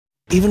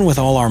Even with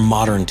all our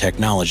modern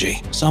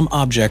technology, some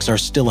objects are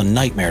still a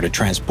nightmare to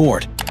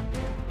transport.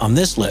 On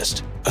this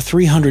list, a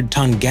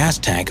 300-ton gas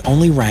tank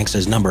only ranks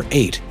as number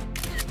 8.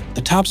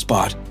 The top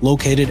spot,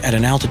 located at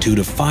an altitude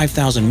of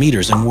 5,000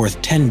 meters and worth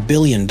 $10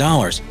 billion,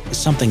 is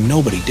something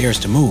nobody dares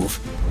to move.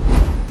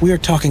 We are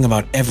talking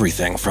about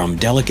everything from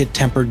delicate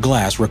tempered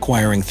glass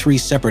requiring 3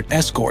 separate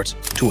escorts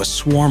to a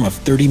swarm of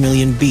 30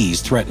 million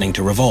bees threatening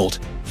to revolt.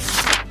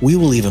 We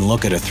will even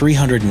look at a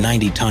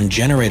 390-ton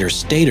generator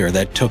stator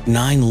that took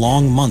 9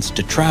 long months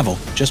to travel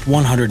just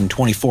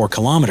 124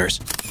 kilometers.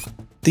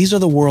 These are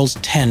the world's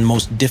 10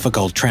 most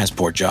difficult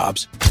transport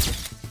jobs.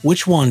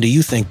 Which one do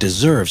you think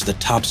deserves the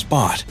top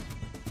spot?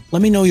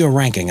 Let me know your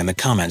ranking in the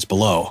comments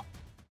below.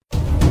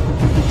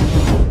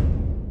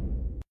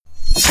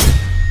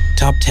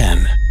 Top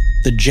 10.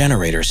 The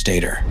generator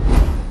stator.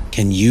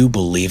 Can you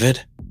believe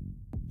it?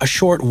 A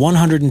short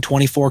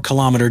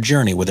 124-kilometer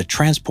journey with a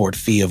transport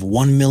fee of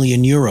 €1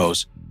 million.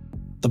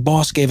 The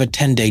boss gave a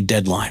 10-day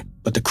deadline,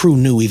 but the crew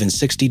knew even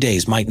 60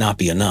 days might not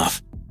be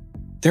enough.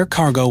 Their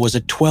cargo was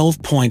a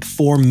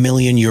 €12.4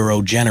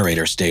 million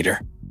generator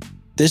stator.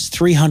 This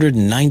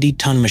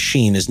 390-ton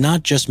machine is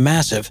not just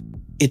massive,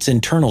 its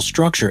internal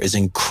structure is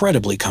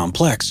incredibly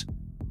complex.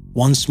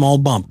 One small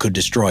bump could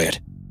destroy it.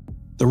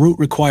 The route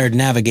required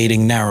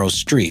navigating narrow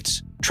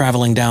streets,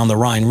 traveling down the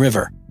Rhine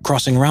River,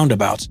 crossing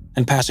roundabouts,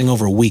 and passing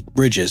over weak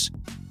bridges.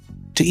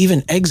 To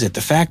even exit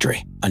the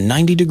factory, a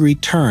 90-degree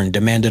turn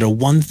demanded a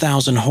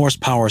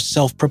 1,000-horsepower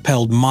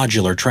self-propelled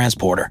modular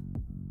transporter.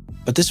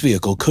 But this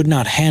vehicle could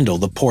not handle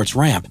the port's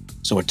ramp,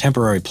 so a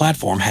temporary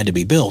platform had to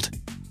be built.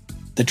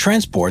 The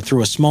transport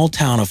through a small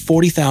town of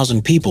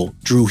 40,000 people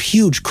drew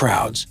huge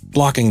crowds,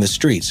 blocking the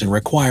streets and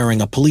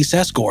requiring a police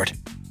escort.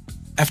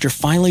 After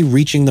finally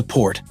reaching the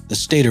port, the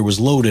stator was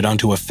loaded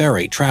onto a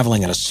ferry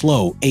traveling at a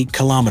slow 8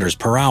 kilometers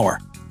per hour.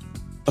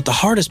 But the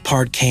hardest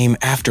part came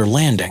after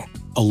landing,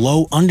 a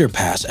low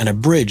underpass and a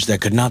bridge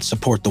that could not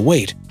support the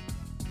weight.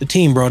 The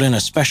team brought in a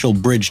special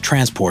bridge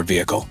transport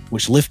vehicle,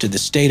 which lifted the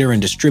stator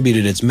and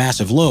distributed its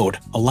massive load,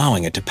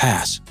 allowing it to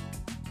pass.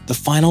 The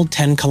final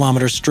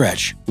 10-kilometer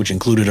stretch, which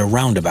included a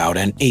roundabout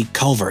and 8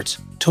 culverts,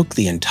 took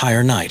the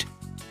entire night.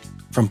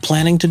 From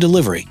planning to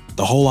delivery,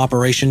 the whole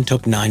operation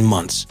took 9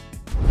 months.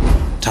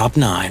 Top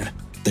 9.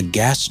 The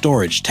gas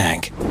storage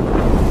tank.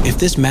 If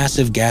this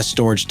massive gas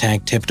storage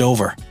tank tipped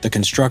over, the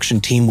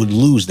construction team would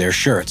lose their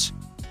shirts.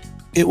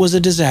 It was a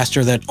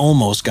disaster that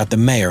almost got the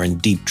mayor in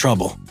deep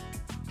trouble.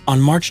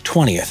 On March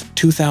 20th,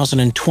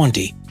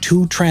 2020,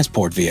 2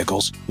 transport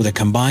vehicles, with a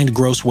combined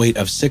gross weight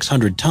of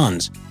 600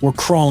 tons, were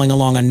crawling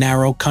along a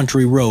narrow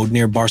country road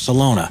near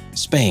Barcelona,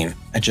 Spain,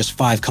 at just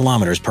 5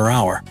 kilometers per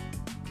hour.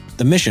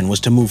 The mission was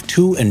to move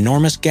 2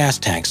 enormous gas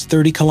tanks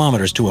 30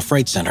 kilometers to a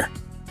freight center.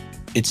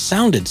 It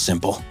sounded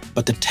simple,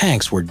 but the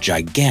tanks were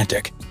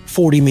gigantic,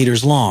 40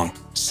 meters long,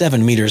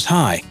 7 meters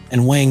high,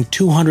 and weighing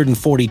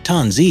 240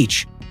 tons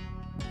each.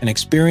 An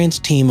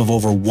experienced team of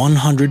over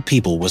 100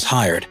 people was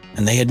hired,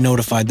 and they had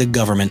notified the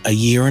government a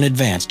year in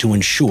advance to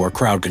ensure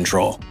crowd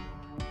control.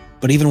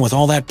 But even with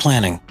all that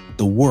planning,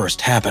 the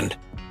worst happened.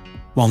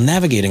 While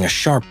navigating a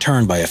sharp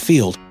turn by a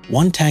field,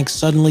 one tank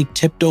suddenly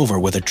tipped over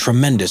with a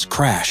tremendous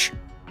crash.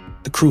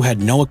 The crew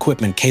had no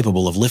equipment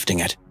capable of lifting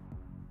it.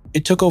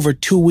 It took over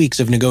 2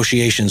 weeks of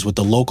negotiations with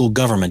the local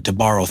government to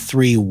borrow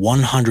 3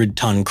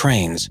 100-ton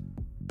cranes.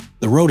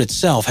 The road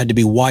itself had to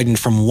be widened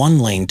from 1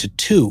 lane to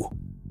 2.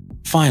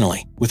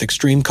 Finally, with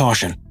extreme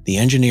caution, the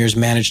engineers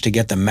managed to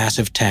get the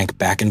massive tank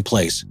back in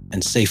place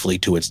and safely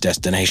to its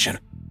destination.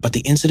 But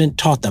the incident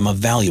taught them a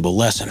valuable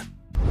lesson.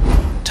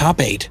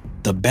 Top 8.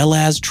 The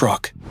Belaz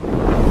truck.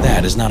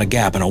 That is not a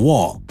gap in a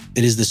wall.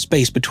 It is the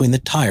space between the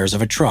tires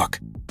of a truck.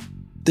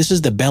 This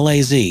is the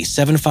Belaz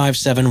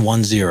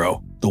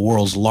 75710, the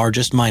world's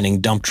largest mining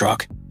dump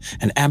truck,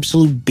 an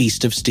absolute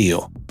beast of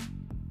steel.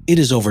 It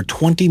is over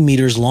 20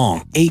 meters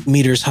long, 8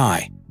 meters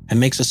high, and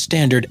makes a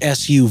standard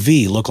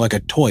SUV look like a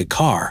toy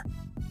car.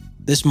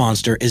 This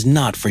monster is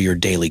not for your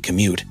daily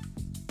commute.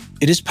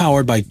 It is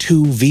powered by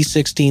 2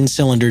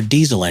 V16-cylinder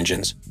diesel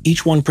engines,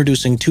 each one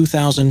producing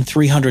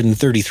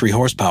 2,333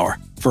 horsepower,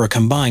 for a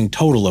combined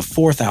total of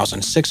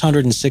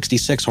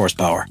 4,666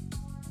 horsepower.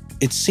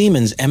 Its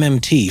Siemens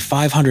MMT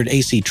 500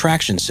 AC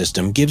traction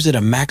system gives it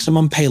a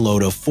maximum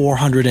payload of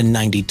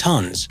 490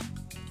 tons.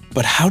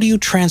 But how do you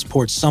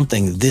transport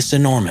something this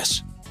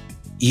enormous?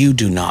 You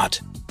do not.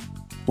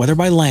 Whether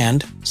by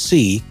land,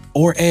 sea,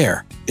 or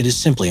air, it is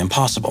simply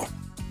impossible.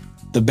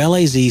 The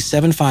Belaz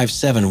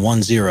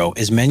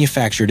 75710 is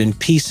manufactured in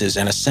pieces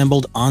and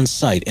assembled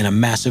on-site in a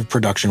massive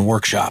production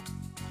workshop.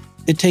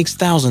 It takes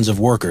thousands of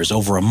workers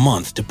over a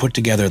month to put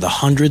together the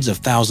hundreds of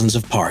thousands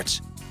of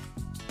parts.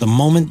 The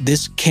moment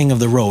this king of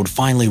the road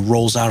finally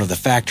rolls out of the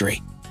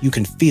factory, you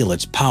can feel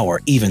its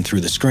power even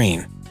through the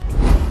screen.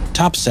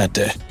 Top set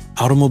to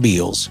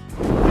automobiles.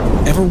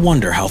 Ever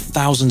wonder how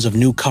thousands of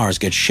new cars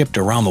get shipped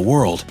around the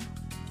world?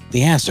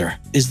 The answer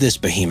is this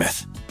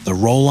behemoth, the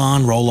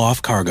roll-on, roll-off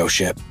cargo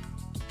ship.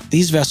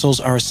 These vessels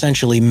are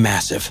essentially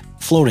massive,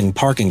 floating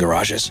parking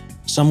garages,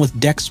 some with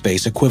deck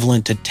space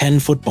equivalent to 10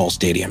 football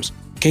stadiums,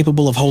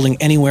 capable of holding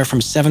anywhere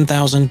from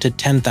 7,000 to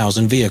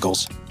 10,000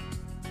 vehicles.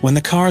 When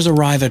the cars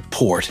arrive at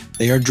port,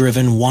 they are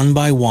driven one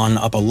by one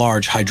up a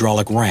large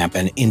hydraulic ramp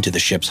and into the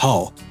ship's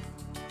hull.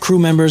 Crew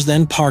members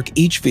then park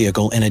each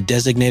vehicle in a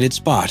designated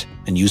spot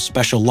and use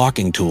special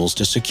locking tools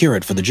to secure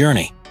it for the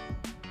journey.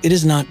 It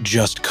is not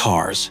just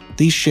cars.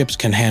 These ships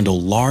can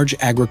handle large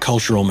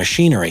agricultural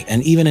machinery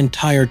and even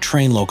entire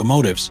train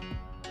locomotives.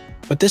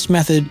 But this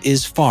method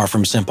is far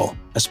from simple,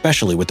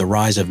 especially with the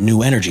rise of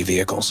new energy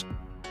vehicles.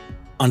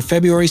 On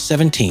February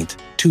 17,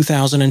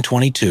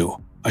 2022,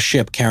 a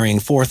ship carrying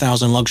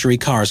 4,000 luxury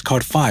cars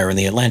caught fire in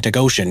the Atlantic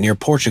Ocean near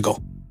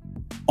Portugal.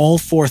 All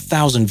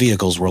 4,000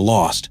 vehicles were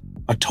lost,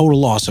 a total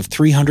loss of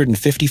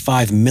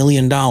 $355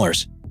 million.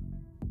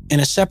 In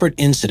a separate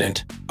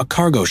incident, a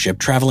cargo ship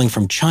traveling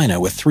from China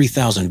with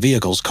 3,000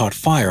 vehicles caught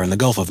fire in the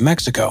Gulf of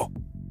Mexico.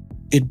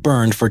 It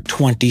burned for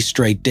 20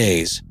 straight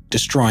days,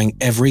 destroying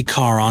every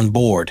car on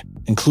board,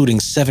 including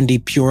 70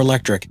 pure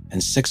electric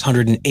and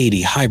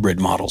 680 hybrid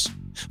models,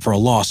 for a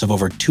loss of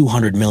over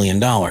 $200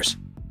 million.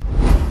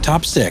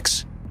 Top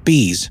 6.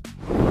 Bees.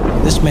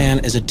 This man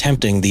is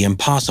attempting the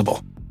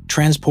impossible,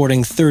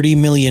 transporting 30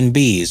 million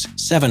bees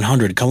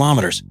 700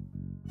 kilometers.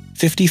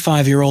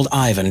 55-year-old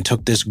Ivan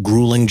took this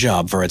grueling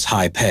job for its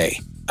high pay,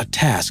 a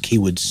task he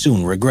would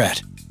soon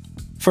regret.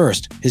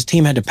 First, his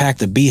team had to pack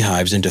the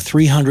beehives into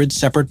 300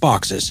 separate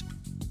boxes.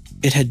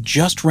 It had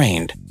just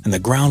rained, and the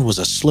ground was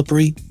a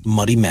slippery,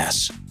 muddy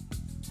mess.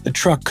 The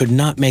truck could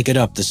not make it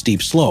up the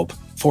steep slope,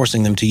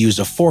 forcing them to use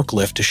a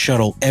forklift to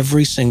shuttle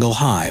every single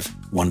hive,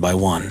 one by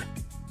one.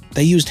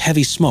 They used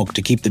heavy smoke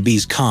to keep the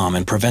bees calm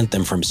and prevent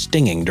them from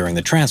stinging during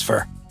the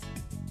transfer.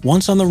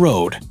 Once on the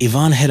road,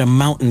 Ivan hit a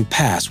mountain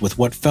pass with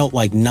what felt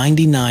like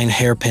 99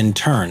 hairpin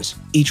turns,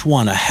 each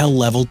one a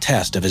hell-level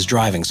test of his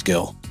driving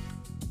skill.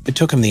 It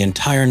took him the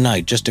entire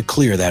night just to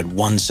clear that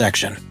one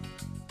section.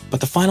 But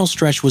the final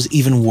stretch was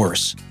even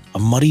worse, a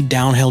muddy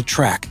downhill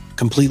track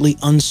completely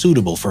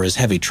unsuitable for his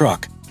heavy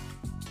truck.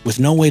 With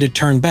no way to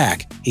turn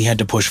back, he had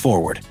to push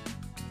forward.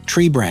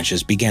 Tree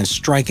branches began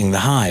striking the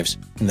hives,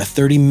 and the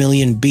 30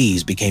 million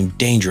bees became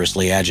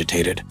dangerously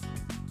agitated.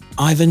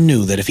 Ivan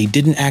knew that if he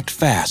didn't act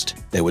fast,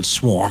 they would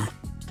swarm.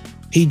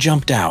 He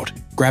jumped out,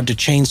 grabbed a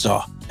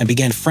chainsaw, and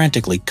began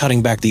frantically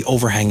cutting back the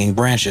overhanging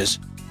branches.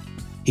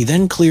 He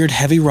then cleared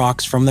heavy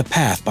rocks from the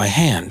path by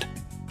hand.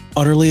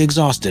 Utterly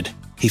exhausted,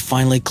 he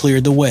finally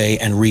cleared the way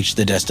and reached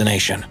the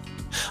destination.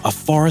 A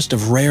forest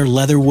of rare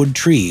leatherwood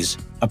trees,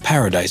 a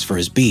paradise for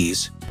his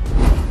bees.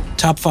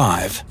 Top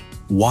 5.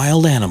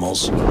 Wild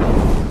animals.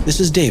 This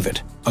is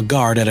David, a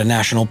guard at a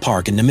national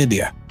park in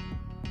Namibia.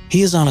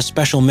 He is on a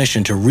special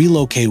mission to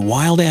relocate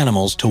wild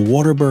animals to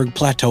Waterberg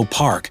Plateau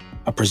Park,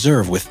 a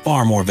preserve with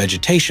far more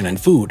vegetation and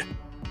food.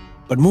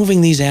 But moving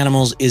these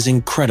animals is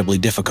incredibly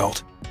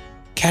difficult.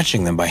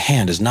 Catching them by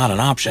hand is not an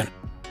option.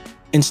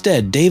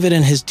 Instead, David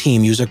and his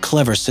team use a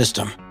clever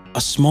system. A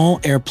small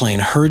airplane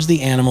herds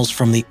the animals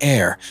from the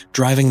air,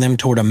 driving them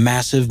toward a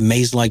massive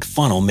maze-like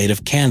funnel made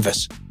of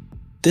canvas.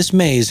 This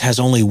maze has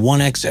only one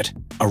exit,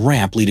 a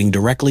ramp leading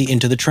directly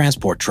into the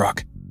transport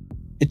truck.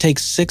 It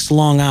takes 6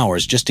 long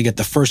hours just to get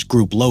the first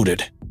group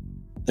loaded.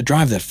 The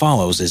drive that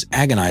follows is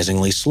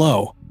agonizingly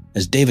slow,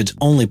 as David's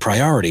only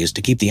priority is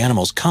to keep the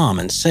animals calm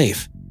and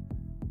safe.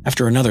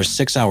 After another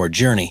 6-hour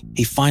journey,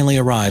 he finally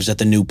arrives at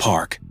the new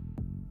park.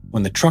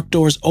 When the truck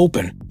doors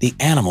open, the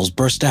animals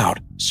burst out,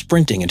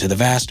 sprinting into the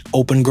vast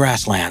open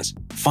grasslands,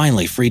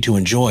 finally free to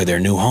enjoy their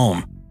new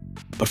home.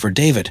 But for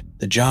David,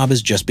 the job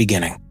is just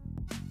beginning.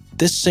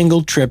 This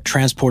single trip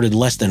transported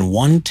less than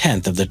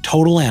 1/10 of the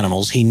total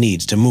animals he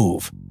needs to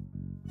move.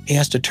 He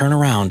has to turn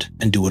around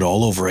and do it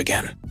all over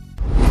again.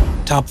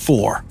 Top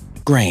 4.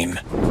 Grain.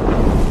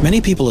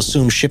 Many people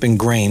assume shipping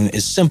grain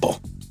is simple.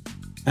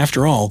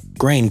 After all,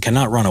 grain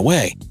cannot run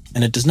away,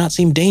 and it does not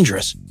seem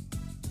dangerous.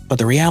 But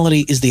the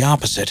reality is the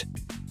opposite.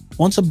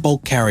 Once a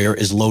bulk carrier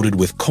is loaded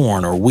with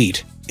corn or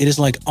wheat, it is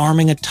like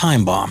arming a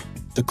time bomb.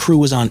 The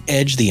crew is on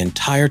edge the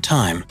entire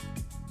time.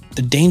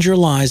 The danger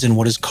lies in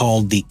what is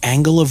called the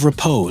angle of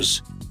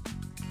repose.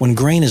 When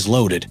grain is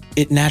loaded,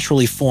 it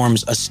naturally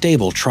forms a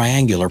stable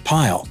triangular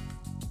pile.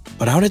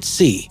 But out at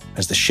sea,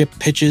 as the ship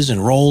pitches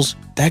and rolls,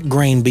 that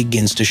grain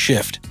begins to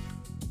shift.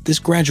 This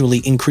gradually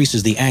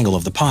increases the angle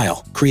of the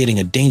pile, creating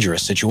a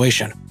dangerous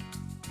situation.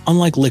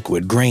 Unlike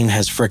liquid, grain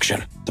has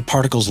friction. The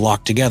particles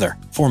lock together,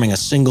 forming a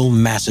single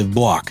massive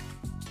block.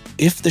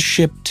 If the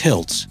ship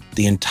tilts,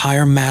 the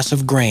entire mass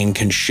of grain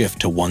can shift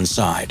to one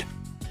side.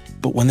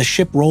 But when the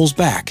ship rolls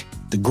back,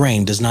 the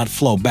grain does not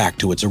flow back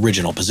to its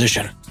original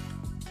position.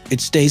 It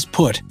stays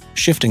put,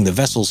 shifting the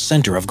vessel's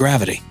center of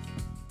gravity.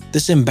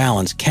 This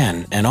imbalance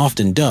can, and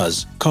often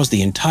does, cause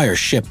the entire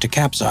ship to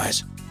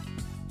capsize.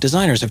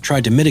 Designers have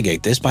tried to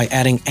mitigate this by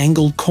adding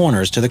angled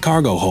corners to the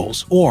cargo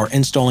holes or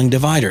installing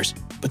dividers,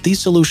 but these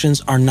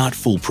solutions are not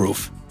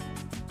foolproof.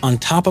 On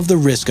top of the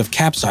risk of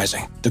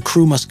capsizing, the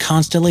crew must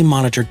constantly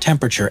monitor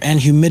temperature and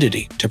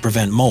humidity to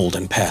prevent mold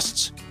and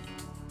pests.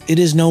 It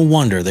is no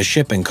wonder the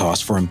shipping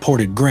costs for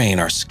imported grain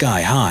are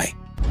sky high.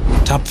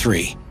 Top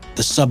 3.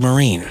 The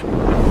submarine.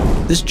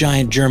 This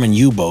giant German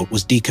U-boat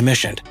was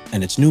decommissioned,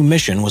 and its new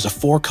mission was a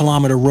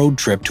 4-kilometer road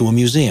trip to a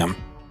museum.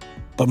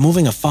 But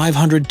moving a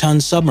 500-ton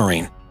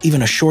submarine,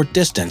 even a short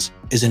distance,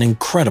 is an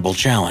incredible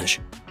challenge.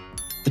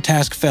 The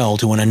task fell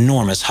to an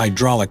enormous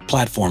hydraulic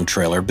platform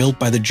trailer built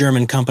by the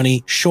German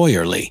company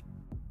Scheuerle.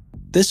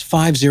 This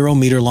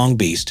 50-meter-long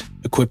beast,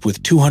 equipped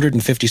with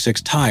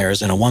 256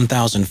 tires and a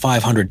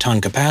 1,500-ton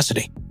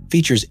capacity,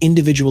 features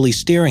individually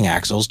steering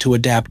axles to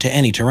adapt to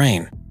any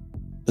terrain.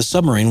 The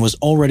submarine was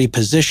already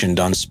positioned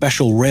on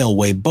special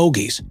railway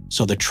bogies,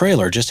 so the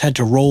trailer just had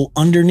to roll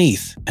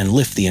underneath and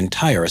lift the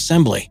entire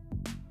assembly.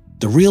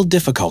 The real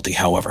difficulty,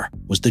 however,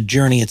 was the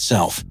journey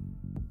itself.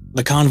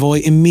 The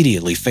convoy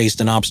immediately faced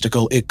an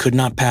obstacle it could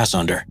not pass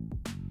under.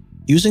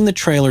 Using the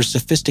trailer's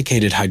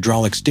sophisticated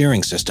hydraulic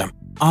steering system,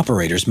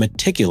 operators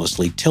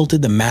meticulously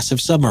tilted the massive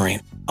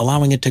submarine,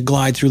 allowing it to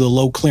glide through the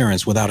low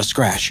clearance without a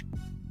scratch.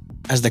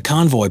 As the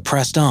convoy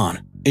pressed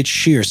on, its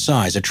sheer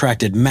size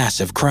attracted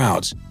massive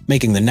crowds,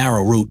 making the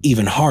narrow route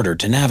even harder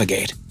to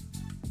navigate.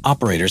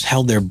 Operators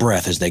held their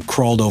breath as they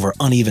crawled over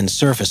uneven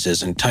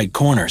surfaces and tight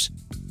corners.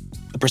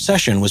 The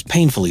procession was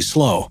painfully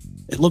slow.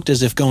 It looked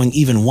as if going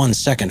even 1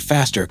 second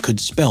faster could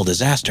spell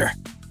disaster.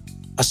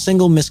 A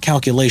single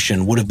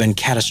miscalculation would have been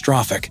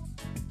catastrophic.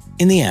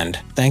 In the end,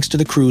 thanks to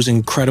the crew's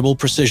incredible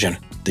precision,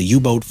 the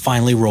U-boat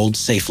finally rolled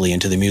safely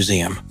into the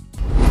museum.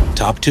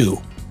 Top 2.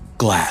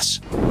 Glass.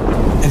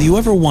 Have you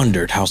ever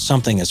wondered how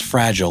something as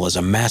fragile as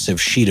a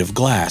massive sheet of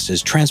glass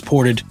is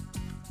transported?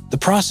 The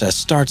process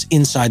starts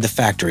inside the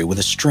factory with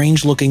a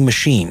strange-looking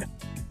machine.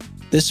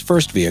 This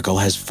first vehicle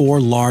has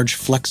 4 large,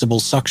 flexible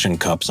suction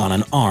cups on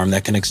an arm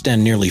that can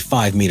extend nearly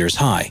 5 meters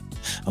high,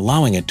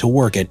 allowing it to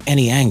work at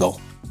any angle.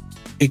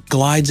 It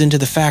glides into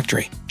the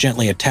factory,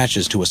 gently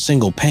attaches to a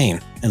single pane,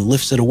 and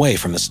lifts it away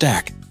from the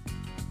stack.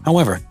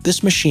 However,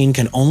 this machine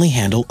can only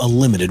handle a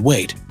limited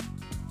weight.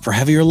 For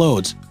heavier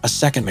loads, a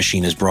second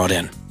machine is brought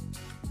in.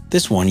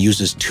 This one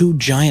uses 2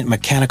 giant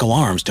mechanical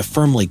arms to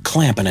firmly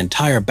clamp an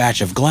entire batch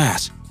of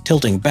glass,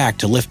 tilting back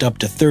to lift up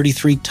to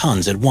 33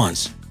 tons at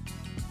once.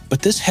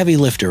 But this heavy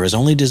lifter is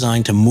only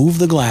designed to move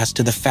the glass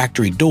to the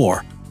factory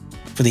door.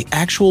 For the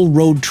actual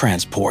road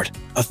transport,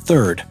 a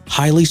third,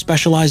 highly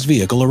specialized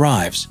vehicle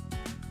arrives.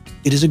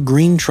 It is a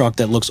green truck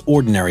that looks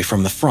ordinary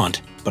from the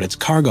front, but its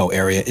cargo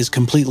area is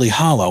completely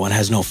hollow and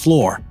has no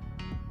floor.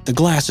 The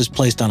glass is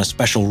placed on a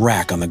special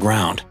rack on the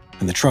ground,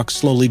 and the truck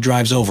slowly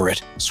drives over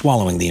it,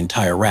 swallowing the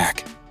entire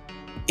rack.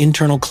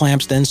 Internal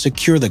clamps then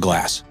secure the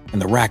glass,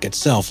 and the rack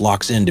itself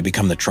locks in to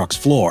become the truck's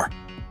floor.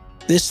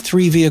 This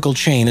 3-vehicle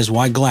chain is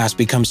why glass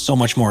becomes so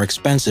much more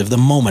expensive the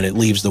moment it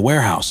leaves the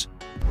warehouse.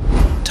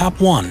 Top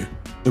 1.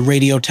 The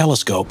radio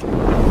telescope.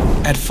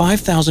 At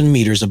 5,000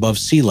 meters above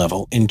sea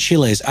level in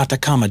Chile's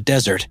Atacama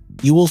Desert,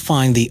 you will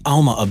find the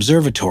ALMA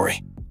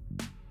Observatory.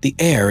 The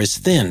air is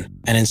thin,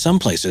 and in some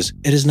places,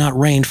 it has not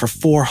rained for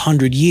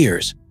 400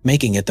 years,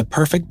 making it the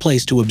perfect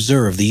place to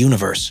observe the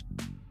universe.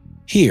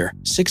 Here,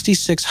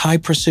 66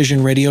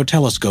 high-precision radio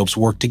telescopes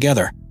work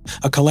together,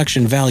 a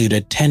collection valued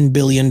at $10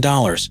 billion.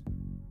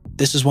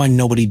 This is why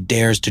nobody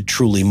dares to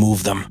truly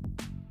move them.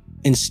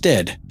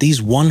 Instead,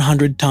 these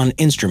 100-ton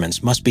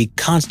instruments must be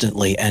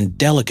constantly and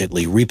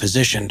delicately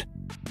repositioned.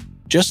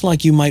 Just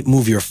like you might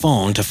move your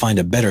phone to find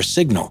a better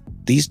signal,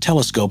 these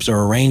telescopes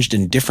are arranged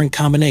in different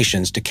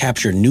combinations to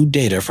capture new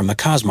data from the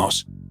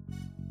cosmos.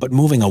 But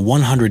moving a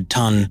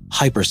 100-ton,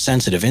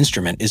 hypersensitive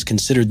instrument is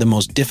considered the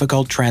most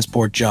difficult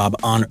transport job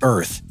on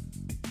Earth.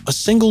 A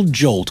single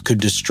jolt could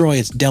destroy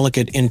its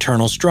delicate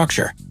internal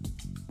structure.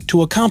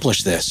 To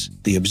accomplish this,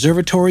 the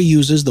observatory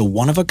uses the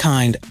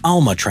one-of-a-kind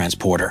ALMA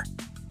transporter.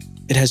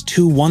 It has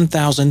 2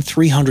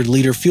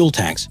 1,300-liter fuel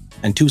tanks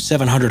and 2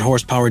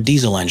 700-horsepower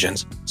diesel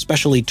engines,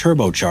 specially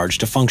turbocharged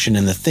to function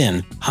in the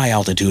thin,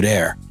 high-altitude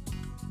air.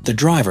 The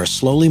driver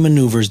slowly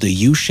maneuvers the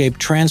U-shaped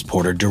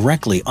transporter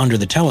directly under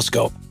the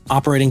telescope,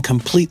 operating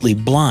completely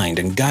blind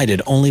and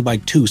guided only by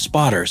 2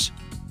 spotters.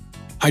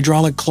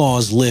 Hydraulic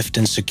claws lift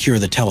and secure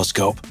the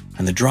telescope,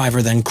 and the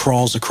driver then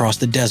crawls across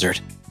the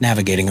desert,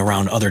 navigating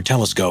around other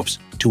telescopes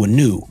to a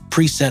new,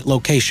 preset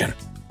location.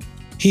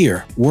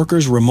 Here,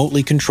 workers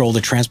remotely control the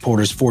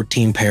transporter's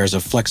 14 pairs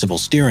of flexible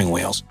steering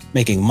wheels,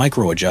 making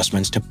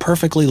micro-adjustments to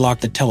perfectly lock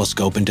the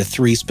telescope into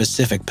 3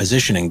 specific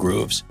positioning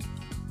grooves.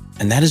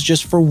 And that is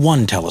just for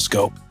one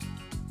telescope.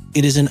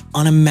 It is an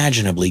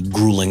unimaginably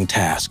grueling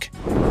task.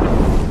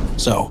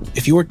 So,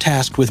 if you were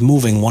tasked with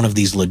moving one of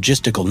these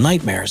logistical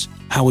nightmares,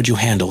 how would you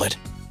handle it?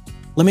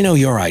 Let me know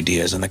your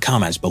ideas in the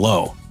comments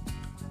below.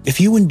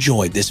 If you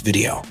enjoyed this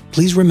video,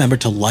 please remember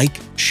to like,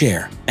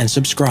 share, and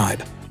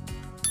subscribe.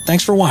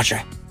 Thanks for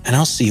watching, and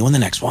I'll see you in the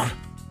next one.